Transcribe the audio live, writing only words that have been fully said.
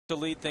to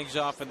lead things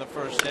off in the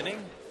first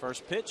inning.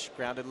 First pitch,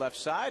 grounded left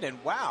side,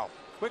 and wow,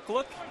 quick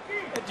look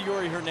at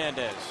Diori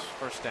Hernandez.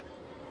 First down.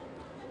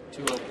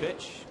 2-0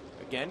 pitch,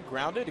 again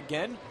grounded,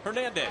 again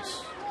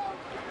Hernandez.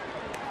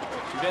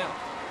 2 down.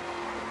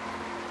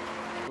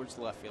 Towards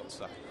the left field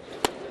side.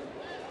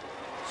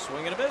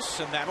 Swing and a miss,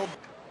 and that'll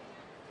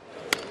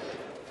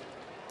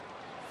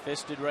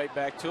fisted right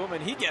back to him,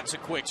 and he gets a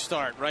quick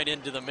start right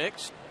into the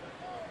mix.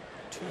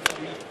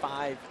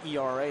 2.35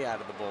 ERA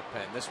out of the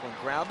bullpen. This one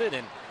grounded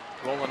and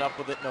rolling up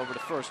with it and over to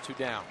first. 2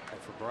 down.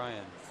 For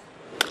Brian.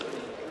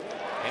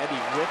 And he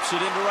whips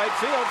it into right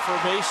field for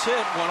a base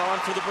hit. 1 on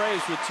for the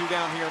Braves with 2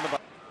 down here in the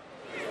bunt.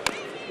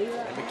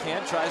 And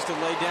McCann tries to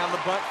lay down the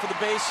bunt for the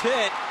base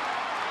hit.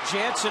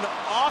 Jansen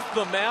off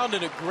the mound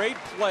in a great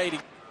play.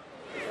 And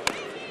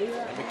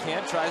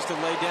McCann tries to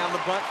lay down the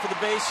bunt for the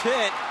base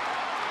hit.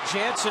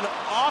 Jansen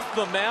off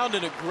the mound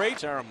in a great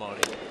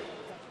ceremony.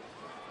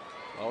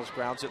 Wells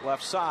grounds it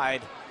left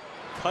side.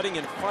 Cutting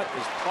in front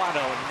is Prado,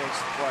 and he makes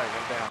the play.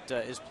 One down.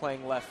 Is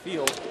playing left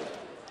field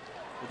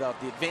without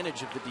the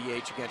advantage of the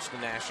DH against the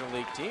National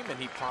League team, and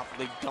he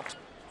promptly dumps.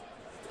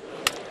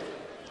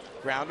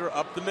 Grounder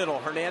up the middle.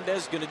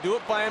 Hernandez going to do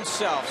it by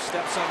himself.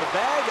 Steps on the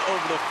bag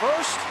over to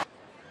first.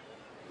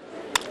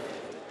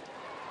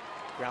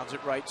 Grounds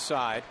it right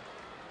side.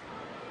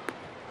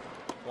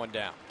 1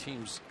 down.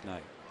 Team's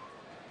night.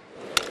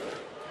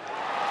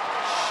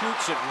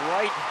 Shoots it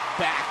right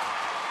back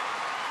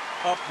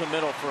up the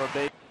middle for a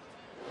base.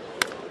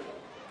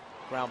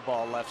 Ground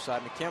ball left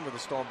side. McCann with a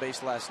stolen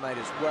base last night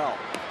as well.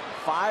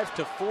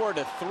 5-4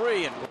 to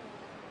 3, and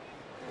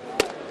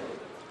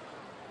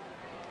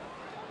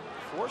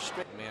 4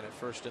 straight. Man at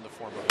first in the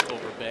form of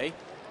Overbay.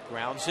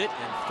 Grounds it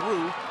and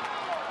through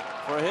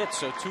for a hit.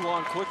 So 2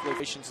 on quickly.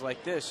 Situations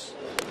like this,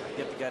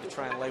 get the guy to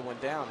try and lay one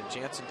down, and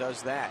Jansen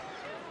does that.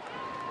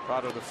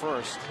 Prado to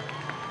first.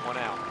 1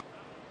 out.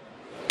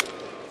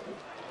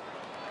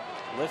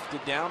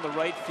 Lifted down the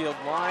right field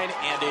line,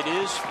 and it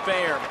is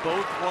fair.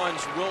 Both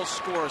runs will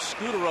score.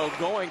 Scudero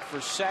going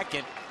for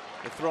second.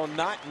 The throw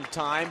not in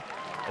time.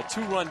 A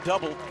 2-run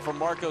double from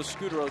Marco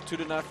Scudero.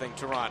 2-0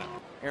 Toronto.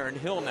 Aaron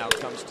Hill now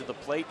comes to the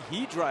plate.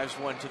 He drives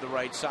one to the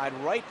right side,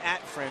 right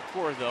at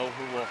Francoeur, though,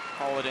 who will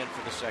haul it in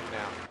for the second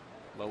out.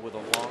 Low with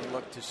a long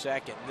look to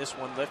second. This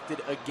one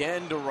lifted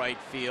again to right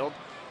field.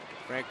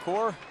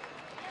 Francoeur.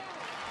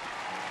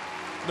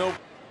 Nope.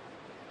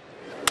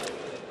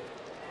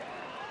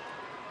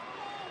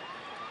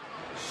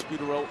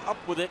 Scudero up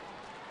with it.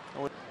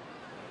 And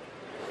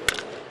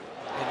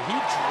he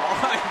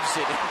drives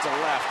it into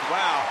left.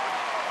 Wow.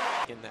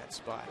 In that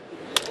spot.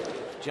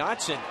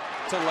 Johnson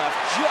to left,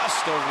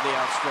 just over the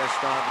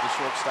outstretched arm of the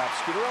shortstop.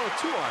 Scudero, a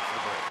 2 on for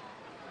the break.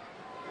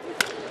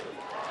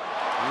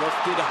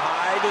 Lifted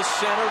high to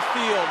center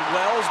field.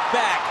 Wells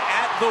back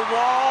at the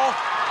wall.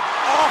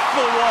 Off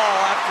the wall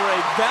after a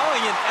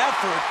valiant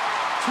effort.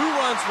 2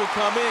 runs will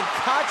come in.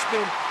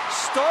 Kochman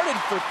started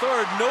for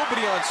third.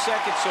 Nobody on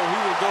second, so he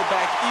will go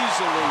back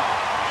easily.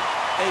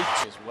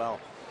 8 as well.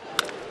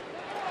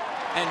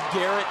 And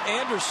Garrett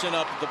Anderson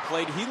up at the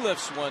plate. He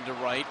lifts one to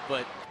right,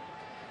 but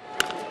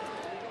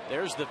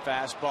there's the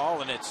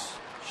fastball, and it's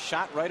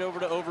shot right over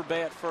to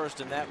Overbay at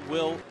first, and that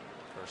will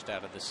first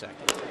out of the second.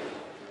 It's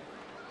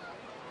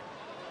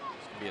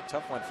going to be a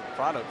tough one for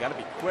Prado. Got to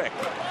be quick.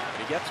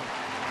 He gets him.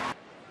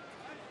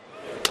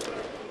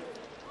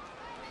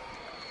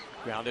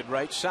 Grounded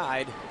right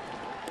side.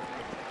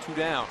 2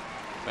 down.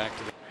 Back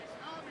to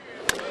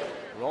the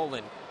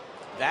rolling.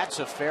 That's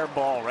a fair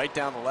ball right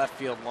down the left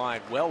field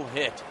line. Well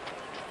hit.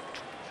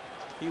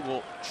 He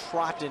will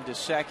trot into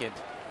second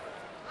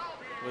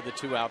with a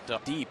 2-out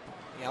double. Deep.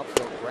 The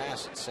outfield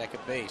grass at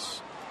second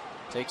base.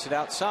 Takes it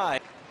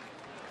outside.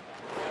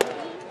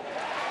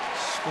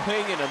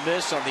 Swing and a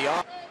miss on the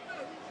off.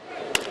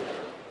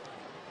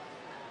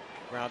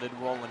 Grounded,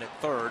 rolling at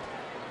third.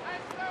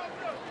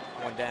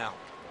 1 down.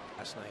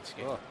 Last night's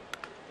game.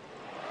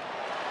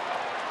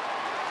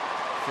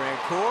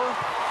 Francoeur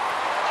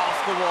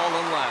off the wall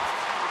and left.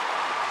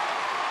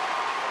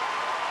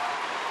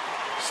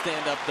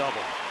 Stand-up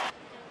double.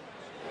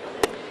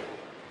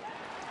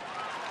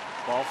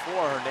 Ball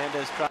 4.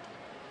 Hernandez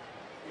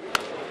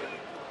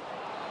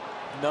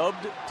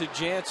nubbed to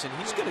Jansen.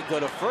 He's going to go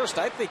to first.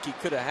 I think he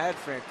could have had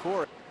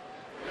Francoeur.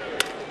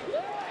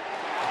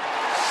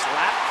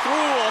 Slap through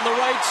on the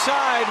right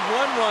side.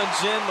 1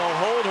 runs in. They'll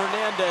hold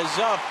Hernandez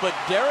up, but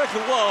Derek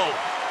Lowe.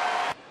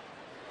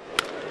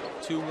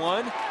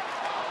 2-1.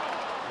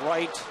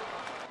 Right.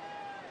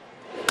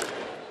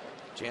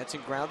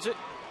 Jansen grounds it.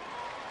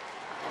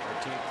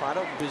 13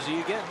 Prado busy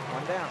again.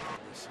 1 down.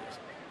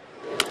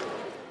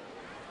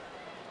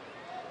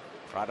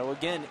 Prado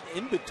again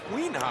in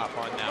between hop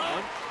on that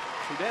one.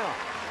 2 down.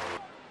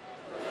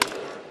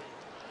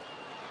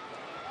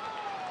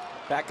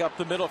 Back up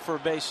the middle for a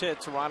base hit.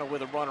 Toronto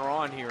with a runner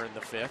on here in the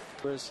 5th.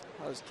 Here's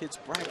how his kid's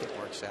bracket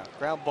works out.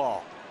 Ground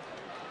ball.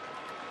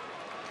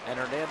 And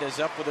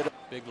Hernandez up with it.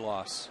 Big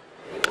loss.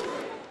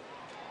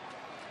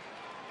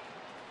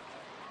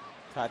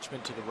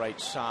 Kochman to the right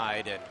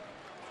side, and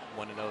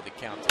 1-0 the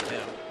count to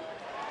him.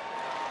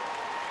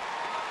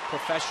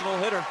 Professional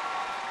hitter.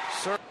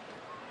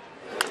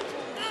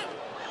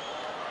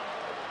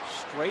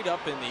 Straight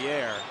up in the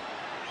air.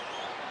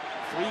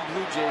 3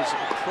 Blue Jays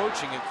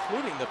approaching,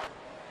 including the...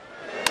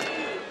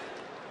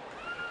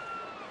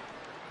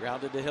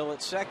 Grounded to Hill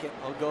at second.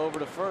 He'll go over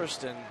to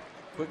first and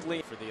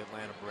quickly for the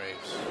Atlanta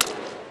Braves.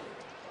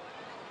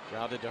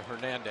 Grounded to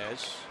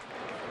Hernandez.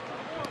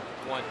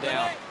 1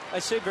 down. I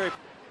say very...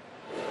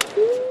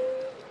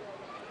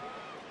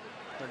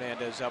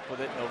 Hernandez up with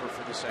it, over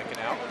for the second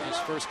out. His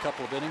first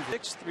couple of innings.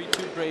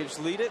 6-3-2 Braves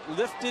lead it.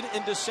 Lifted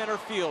into center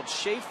field.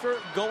 Schaefer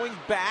going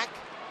back.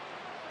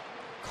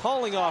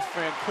 Calling off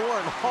Francoeur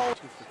and Hall.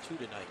 2 for 2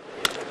 tonight.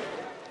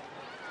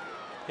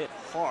 Hit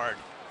hard.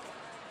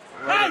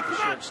 Right at the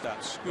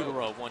shortstop.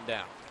 Scudero 1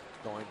 down.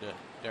 Going to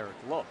Derek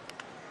Lowe.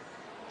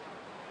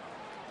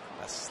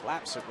 That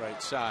slaps it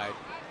right side.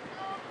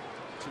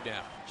 2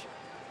 down.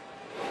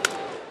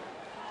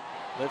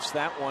 Lifts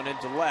that one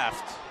into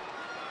left.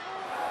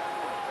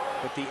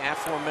 But the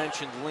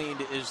aforementioned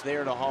lead is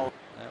there to Hall.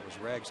 That was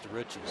rags to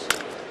riches.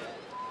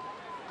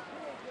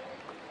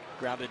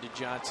 Grounded to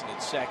Johnson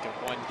at second.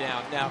 1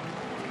 down. Now,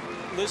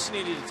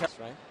 listening to the text,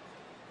 right?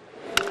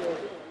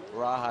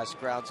 Barajas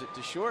grounds it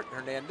to short.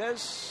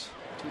 Hernandez,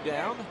 2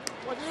 down.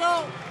 1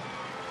 down.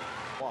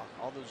 Walk,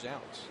 all those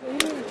outs.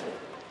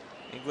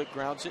 English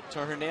grounds it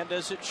to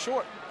Hernandez at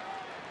short.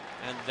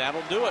 And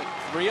that'll do it.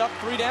 3 up,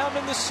 3 down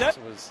in the set.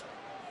 It was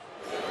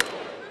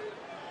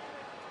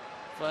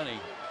funny.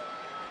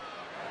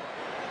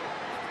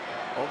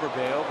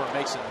 Overbayover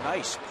makes a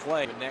nice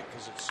play. The net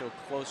because it's so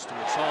close to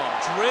his home.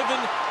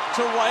 Driven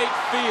to right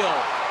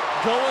field.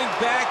 Going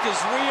back is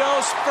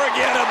Rios.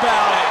 Forget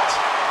about it.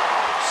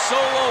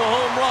 Solo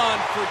home run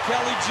for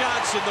Kelly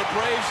Johnson. The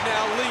Braves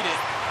now lead it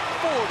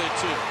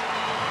 4-2.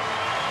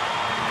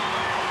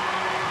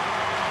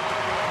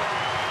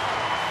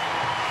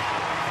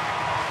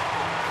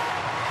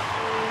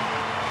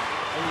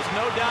 There was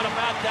no doubt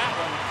about that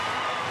one.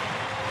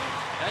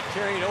 That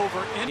carried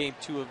over in game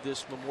 2 of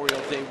this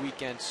Memorial Day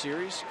weekend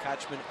series.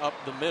 Kochman up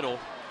the middle.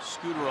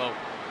 Scudero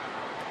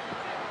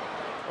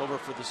over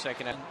for the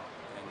second. And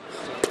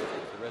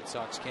the Red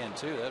Sox can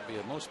too. That'd be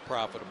a most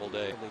profitable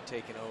day.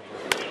 Taken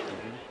over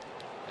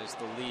as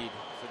the lead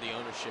for the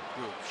ownership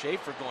group.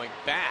 Schaefer going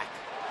back.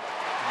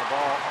 And the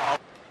ball out.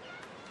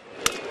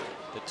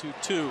 The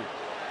 2-2.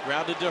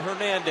 Grounded to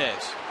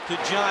Hernandez. To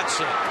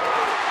Johnson.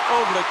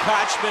 Over to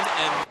Kochman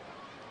and...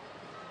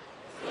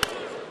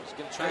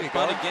 Going to try to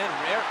bunt again,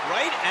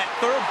 right at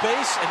third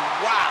base, and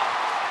wow!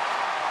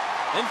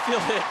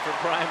 Infield hit for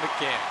Brian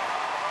McCann.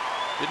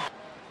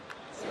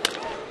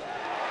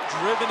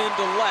 Driven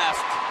into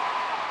left,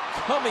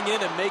 coming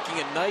in and making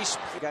a nice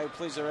play. The guy who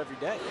plays there every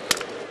day.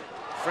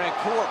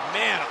 Francoeur,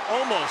 man,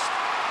 almost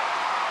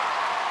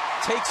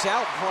takes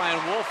out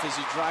Brian Wolf as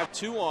he drives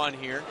 2 on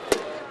here.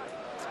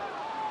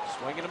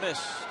 Swing and a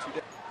miss. 2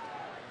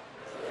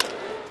 down.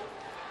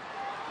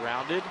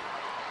 Grounded.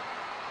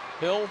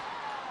 Hill.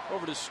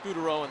 Over to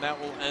Scudero, and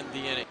that will end the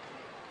inning.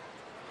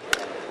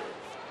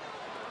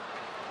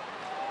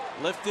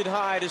 Lifted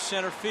high to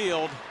center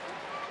field.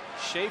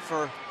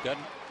 Schaefer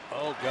doesn't.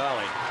 Oh,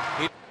 golly.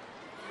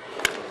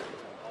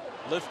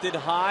 Lifted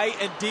high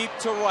and deep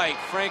to right.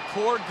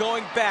 Francoeur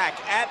going back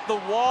at the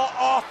wall,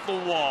 off the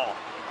wall.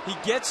 He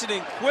gets it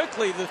in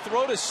quickly. The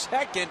throw to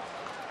second,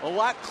 a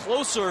lot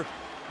closer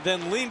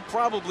than Lean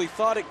probably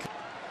thought it could.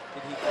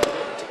 Did he put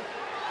it?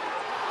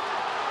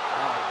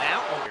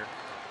 That one here.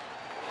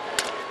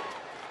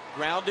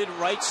 Grounded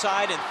right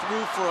side and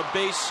through for a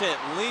base hit.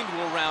 Lean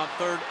will round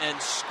third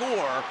and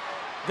score.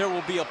 There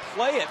will be a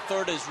play at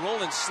third as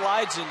Roland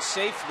slides in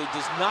safely.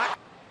 Does not.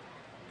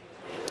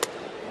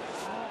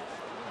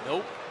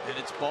 Nope. And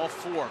it's ball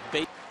 4.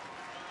 Base.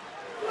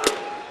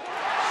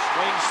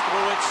 Swings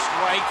through it.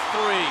 Strike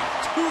 3.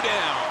 2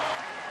 down.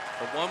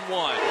 The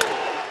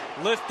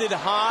 1-1. Lifted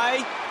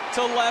high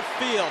to left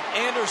field.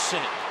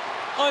 Anderson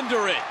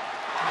under it.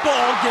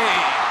 Ball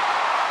game.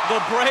 The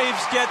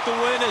Braves get the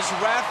win as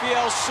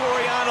Rafael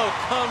Soriano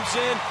comes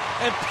in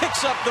and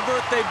picks up the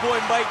birthday boy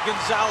Mike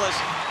Gonzalez,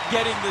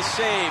 getting the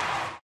save.